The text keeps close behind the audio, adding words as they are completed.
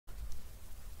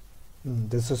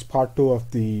This is part 2 of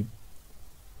the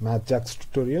Mathjax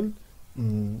tutorial.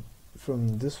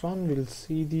 From this one we'll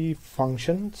see the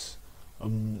functions.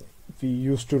 We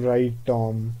used to write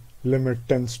limit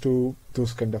tends to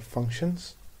those kind of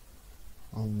functions.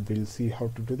 We'll see how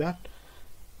to do that.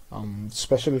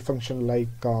 Special function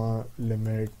like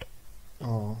limit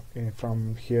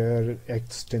from here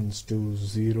x tends to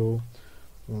 0,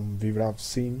 we would have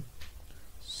seen.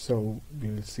 So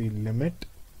we'll see limit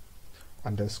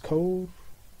underscore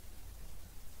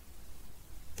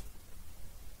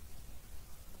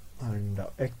and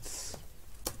x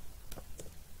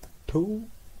to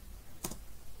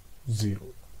 0.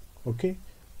 Okay,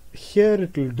 here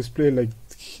it will display like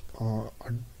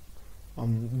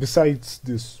besides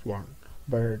this one,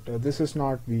 but this is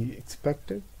not we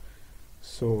expected,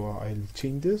 so I'll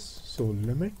change this. So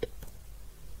limit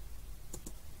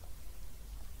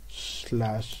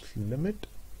slash limit.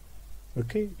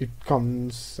 Okay, it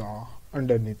comes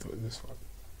underneath this one.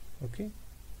 Okay,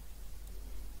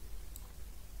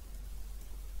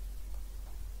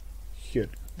 here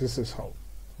this is how.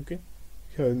 Okay,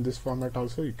 here in this format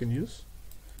also you can use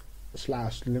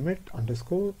slash limit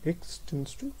underscore x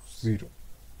tends to 0.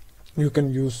 You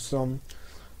can use some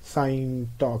sine,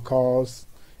 cos,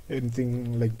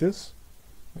 anything like this.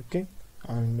 Okay,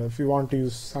 and if you want to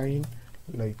use sine,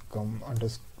 like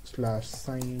slash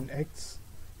sine x,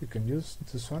 you can use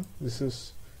this one. This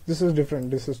is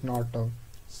different. This is not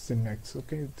sin x.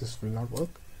 Okay, this will not work.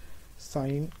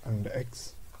 Sine and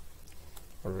x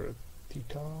or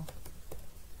theta.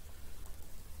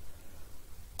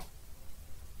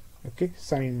 Okay,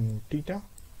 sine theta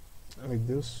like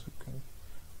this, you can,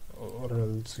 or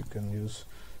else you can use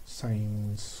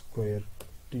sine square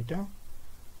theta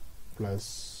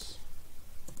plus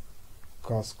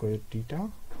cos square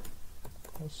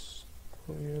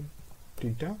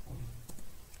theta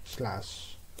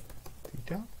slash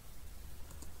theta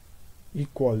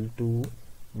equal to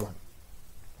 1.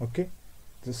 Okay,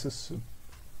 this is a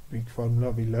big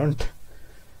formula we learned.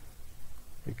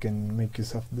 We can make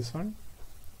use of this one,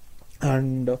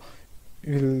 and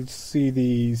you'll see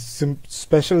the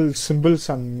special symbols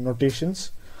and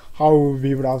notations, how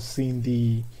we would have seen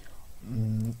the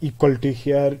equal to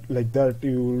here. Like that,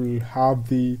 you will have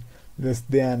the less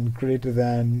than, greater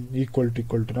than, equal to,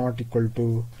 not equal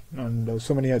to, and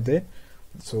so many are there.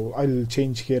 So I'll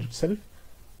change here itself.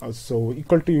 So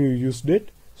equal to, you used it,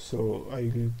 so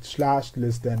I will slash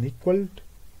less than equal,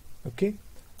 okay,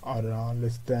 or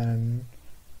less than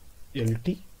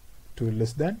LT to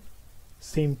less than.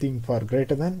 Same thing for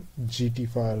greater than, GT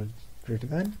for greater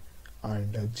than,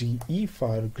 and GE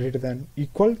for greater than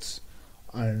equals,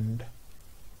 and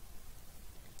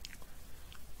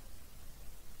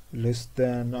less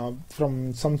than.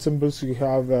 From some symbols you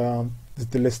have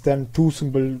the less than 2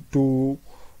 symbol, 2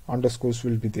 underscores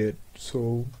will be there,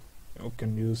 so you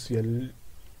can use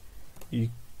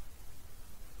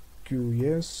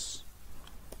LEQS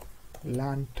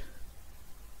lant.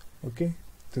 Okay,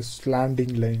 this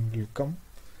landing line will come.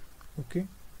 Okay,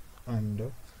 and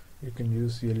you can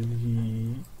use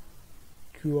LEQ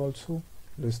also,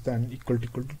 less than, equal to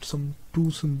some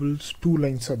 2 symbols, 2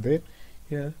 lines are there.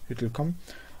 Here it will come,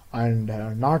 and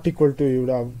not equal to, you would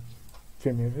have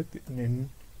familiar with in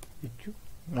EQ,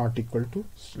 not equal to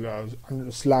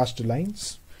slashed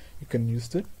lines, you can use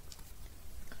that.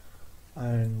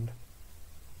 And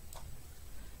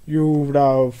you would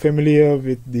have familiar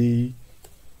with the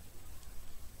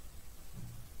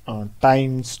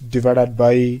times divided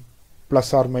by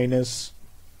plus or minus,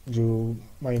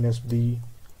 minus b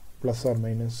plus or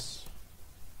minus,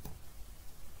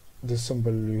 this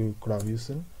symbol you could have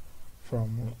used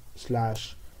from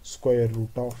slash square root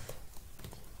of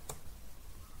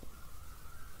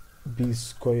b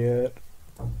square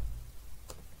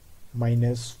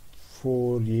minus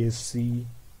 4ac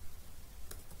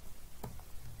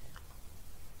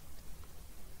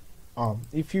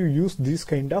if you use this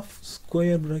kind of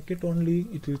square bracket only,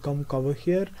 it will come cover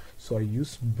here, so I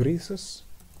use braces.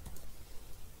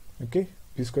 Okay,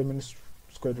 b square minus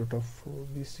square root of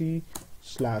 4bc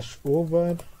slash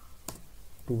over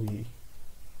 2e.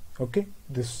 Okay,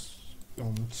 this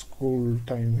school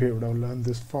time we would have learned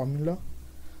this formula.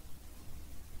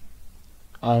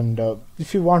 And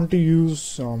if you want to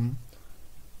use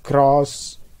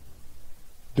cross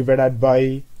divided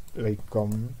by, like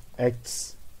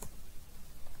x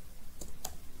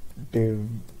div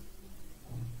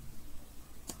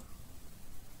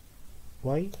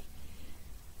y,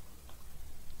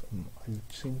 I'll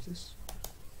change this,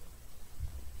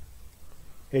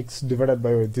 x divided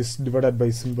by y, this divided by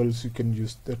symbols, you can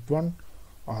use that one,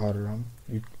 or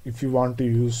if you want to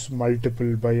use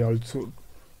multiple by also,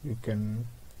 you can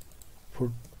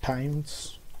put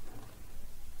times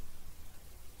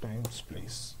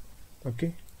place,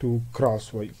 okay, to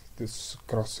cross y. This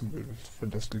cross symbol will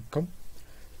fantastically come.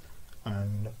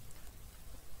 And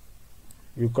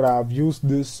you could have used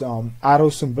this arrow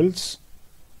symbols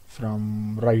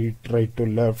from right to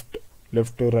left,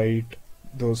 left to right,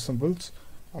 those symbols.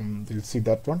 We'll see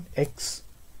that one, x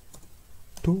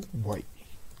to y.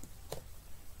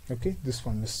 Okay, this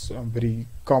one is a very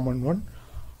common one.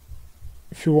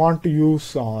 If you want to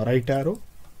use right arrow,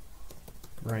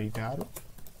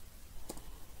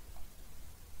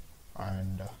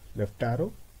 and left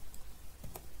arrow,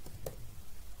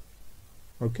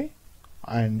 okay.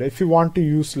 And if you want to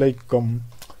use like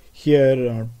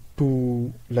here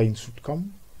 2 lines should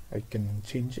come, I can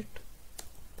change it,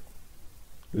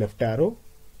 left arrow,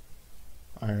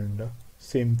 and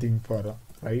same thing for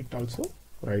right also,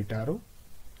 right arrow,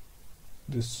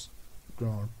 this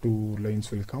 2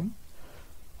 lines will come.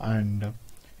 And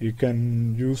you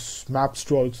can use maps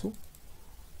to also,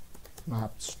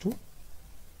 maps to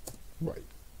y,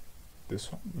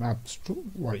 this one, maps to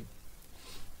y.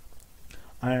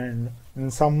 And in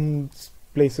some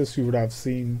places you would have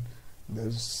seen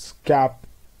this cap,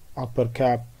 upper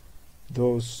cap,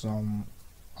 those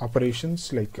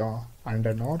operations like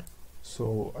and or,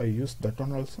 so I used that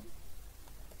one also,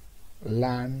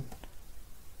 lan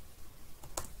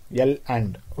l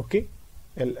and, okay,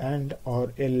 l and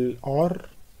or l or,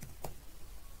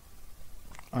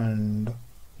 and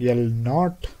l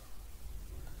not,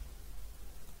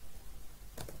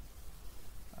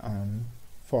 and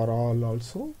for all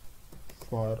also,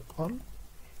 for all.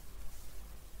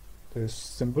 These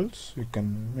symbols you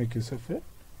can make use of it.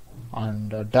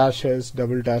 And dashes,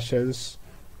 double dashes,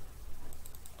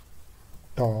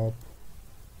 top,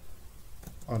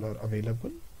 all are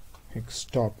available, x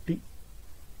top t.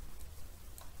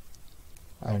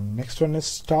 And next one is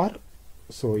star,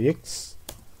 so x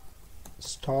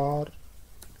star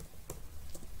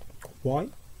y,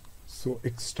 so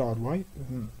x star y,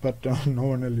 but no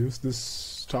one will use this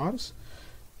stars,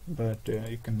 but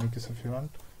you can make this if you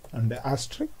want. And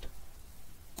asterisk,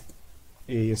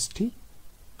 ast,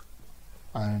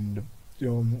 and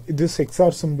this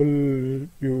XR symbol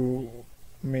you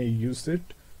may use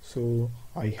it, so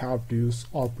I have to use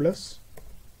O plus,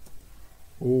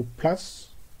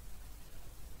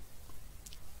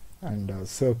 and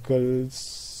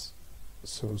circles,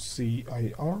 so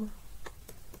CIR,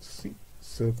 C,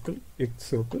 circle, X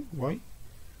circle, Y,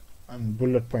 and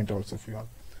bullet point also if you want.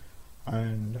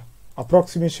 And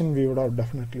approximation we would have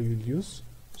definitely will use,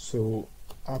 so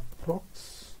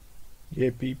approx,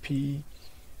 APP,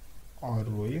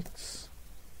 ROX,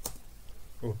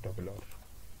 O double R,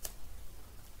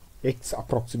 X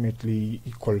approximately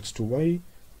equals to Y.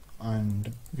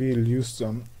 And we'll use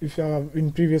if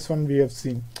in previous one we have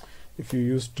seen, if you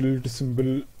use tilde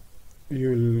symbol you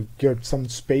will get some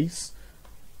space,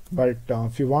 but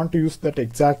if you want to use that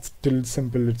exact tilde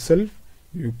symbol itself,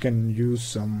 you can use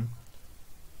some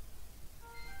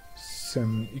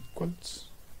sem equals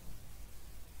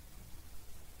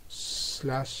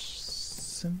slash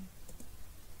sim,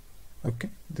 okay,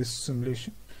 this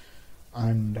simulation.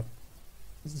 And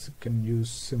you can use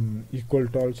sim equal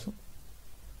to also,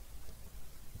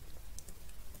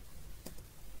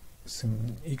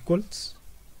 sim equals.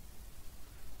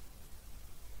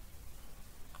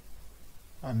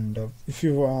 And if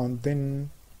you want,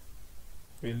 then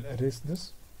we'll erase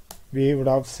this. We would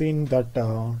have seen that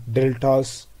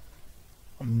deltas,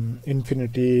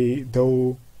 infinity,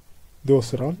 though,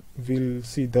 those are all. We'll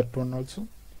see that one also.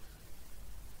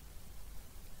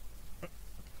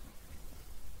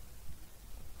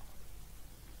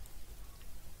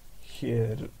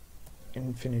 Here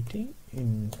infinity,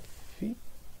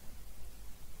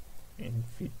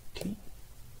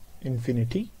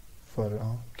 infinity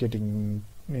for getting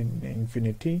in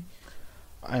infinity.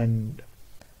 And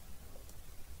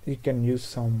you can use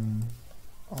some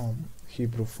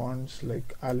Hebrew fonts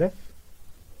like Aleph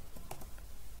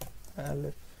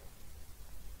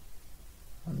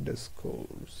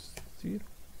underscores 0,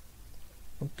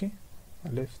 okay,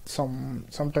 Aleph.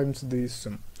 Sometimes these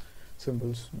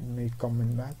symbols may come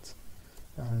in maths.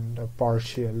 And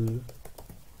partial,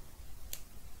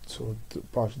 so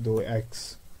though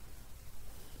x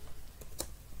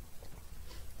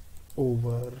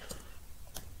over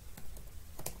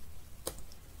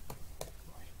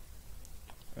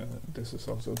this is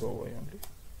also the y only,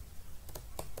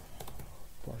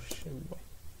 partial y,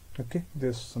 okay.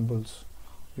 These symbols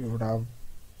we would have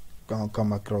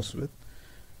come across with.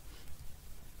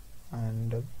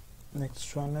 And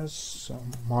next one is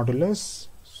modulus,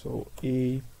 so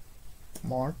a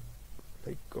mod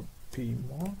like p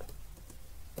mod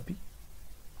b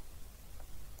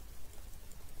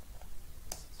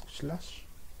slash,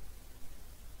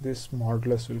 this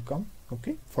modulus will come,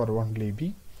 okay, for only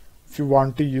b. If you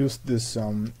want to use this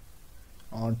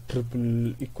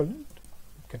triple equivalent,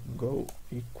 you can go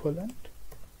equivalent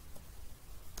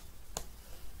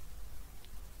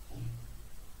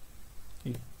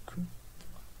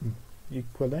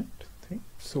equivalent thing.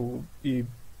 So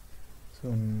so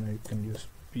I can use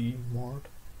p mod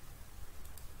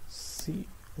c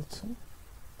also.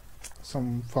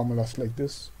 Some formulas like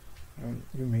this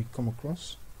you may come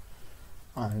across,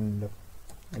 and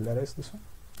I'll erase this one.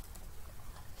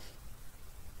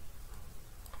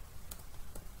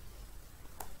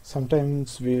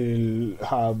 Sometimes we'll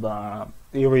have a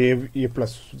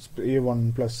plus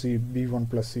a1 plus c, b1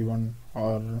 plus c1,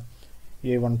 or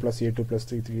a1 plus a2 plus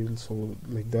c3, so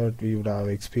like that we would have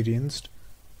experienced.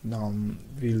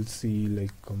 We'll see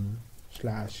like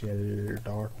slash l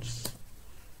dots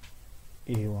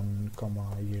a1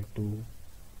 comma a2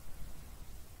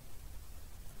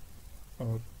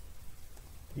 or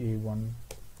a1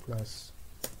 plus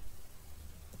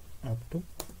up to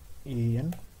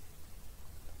an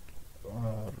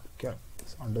or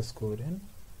caps underscore n.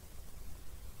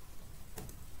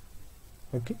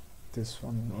 Okay, this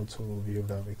one also we would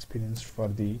have experienced for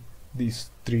these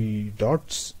three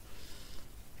dots.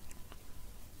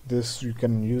 This you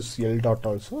can use L dot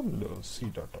also and C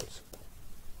dot also.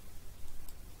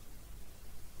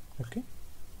 Okay.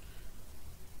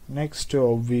 Next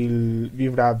we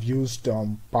would have used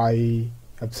pi,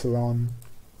 epsilon,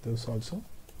 this also.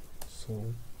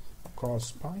 So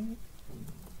cos pi,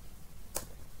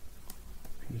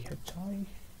 phi,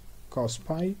 cos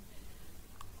pi,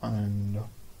 and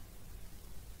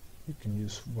you can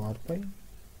use var pi,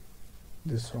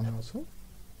 this one also,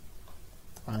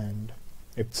 and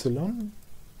epsilon,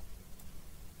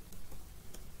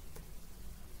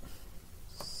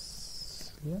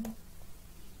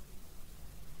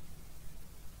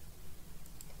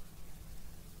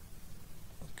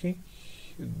 okay,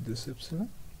 this epsilon,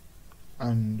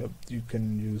 and you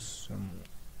can use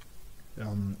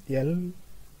L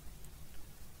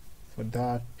for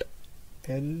that,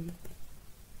 L,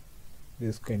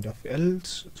 this kind of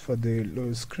L's for the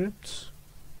lower scripts.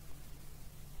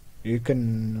 You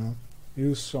can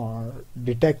use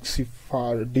detexify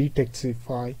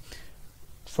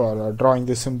for drawing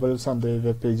the symbols on the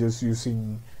web pages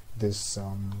using this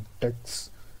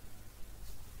text.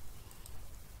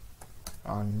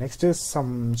 Next is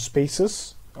some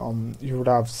spaces. You would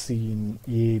have seen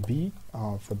A, B.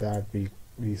 For that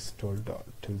we stored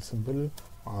tilde symbol,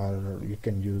 or you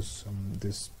can use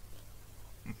this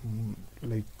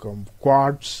like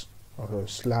quads or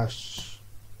slash.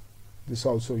 This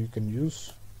also you can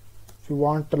use. If you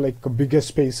want like bigger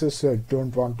spaces,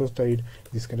 don't want to hide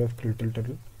this kind of little,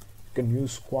 you can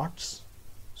use quads.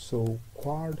 So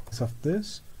quad is of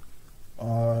this,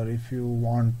 or if you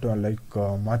want like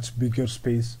much bigger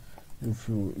space, if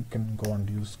you can go and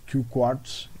use q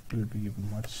quads, it will be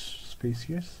much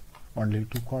spacious. Only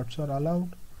 2 quads are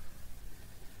allowed.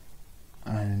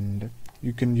 And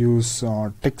you can use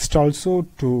text also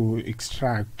to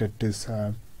extract it is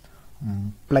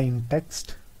plain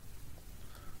text.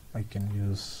 I can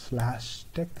use slash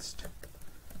text.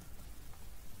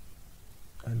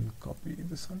 I'll copy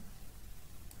this one.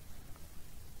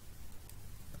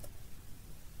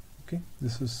 Okay,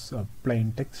 this is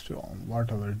plain text.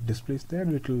 Whatever it displays there,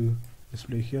 it will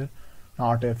display here.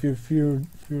 Not if you're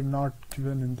not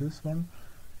given in this one,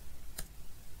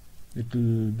 it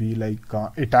will be like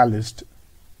italicized.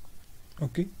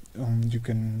 Okay, you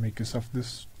can make use of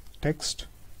this text.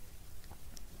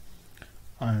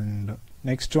 And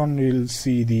next one we'll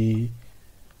see the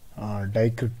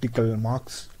diacritical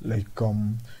marks, like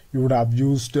you would have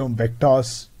used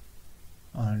vectors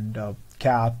and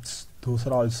caps. Those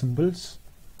are all symbols.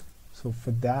 So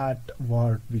for that,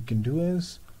 what we can do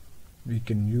is we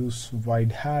can use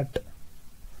wide hat.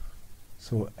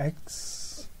 So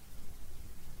x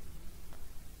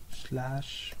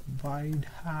slash wide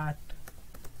hat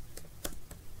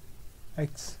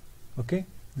x. Okay,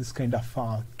 this kind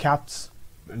of caps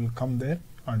will come there,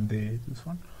 and this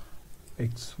one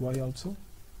x y also. You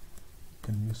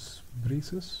can use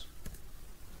braces,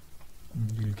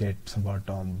 and you'll get somewhat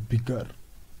bigger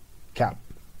cap.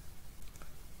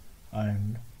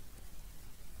 And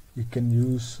you can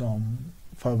use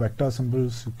for vector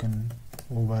symbols, you can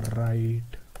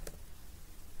override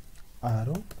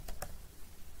arrow.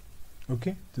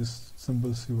 Okay, this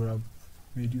symbols you would have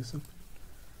made use of.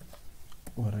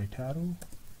 Override arrow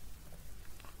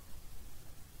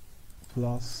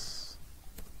plus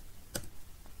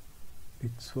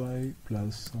xy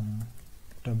plus some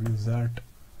wz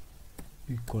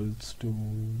equals to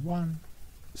 1.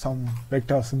 Some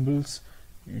vector symbols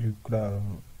you could have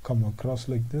come across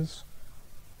like this,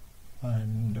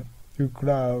 and you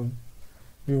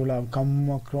will have come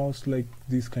across like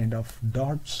these kind of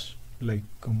dots, like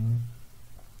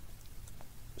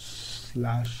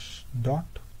slash dot,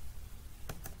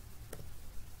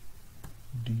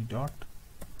 d dot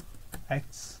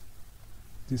x,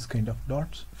 this kind of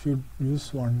dots. If you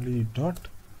use only dot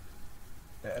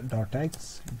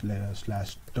x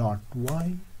slash dot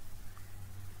y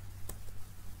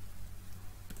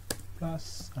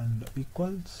plus and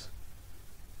equals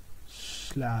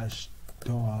slash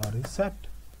dot z,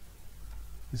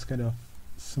 this kind of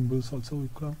symbols also we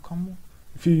could have come.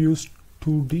 If you use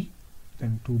 2d,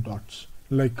 then 2 dots,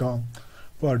 like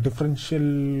for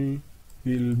differential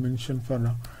we'll mention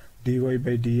for dy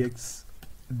by dx,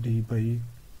 d by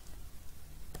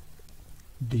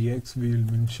dx, we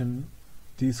will mention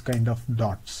these kind of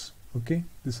dots. Okay,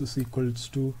 this is equals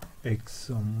to x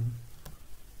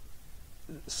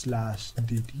slash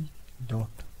dt dot.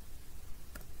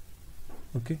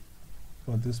 Okay,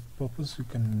 for this purpose you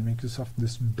can make use of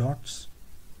these dots.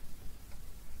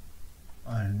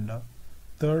 And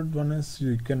third one is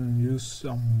you can use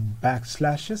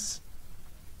backslashes.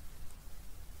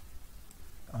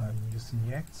 I'm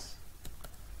using x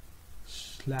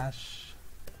slash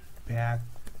backslash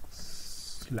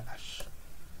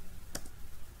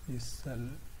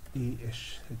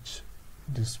slash,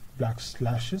 this black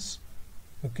slashes.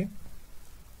 Okay,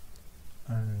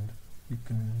 and you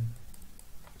can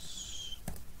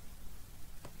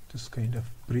this kind of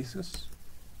braces.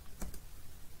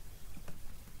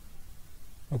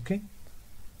 Okay,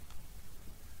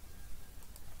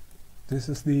 this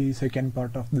is the second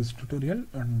part of this tutorial,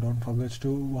 and don't forget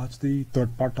to watch the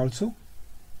third part also.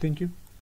 Thank you.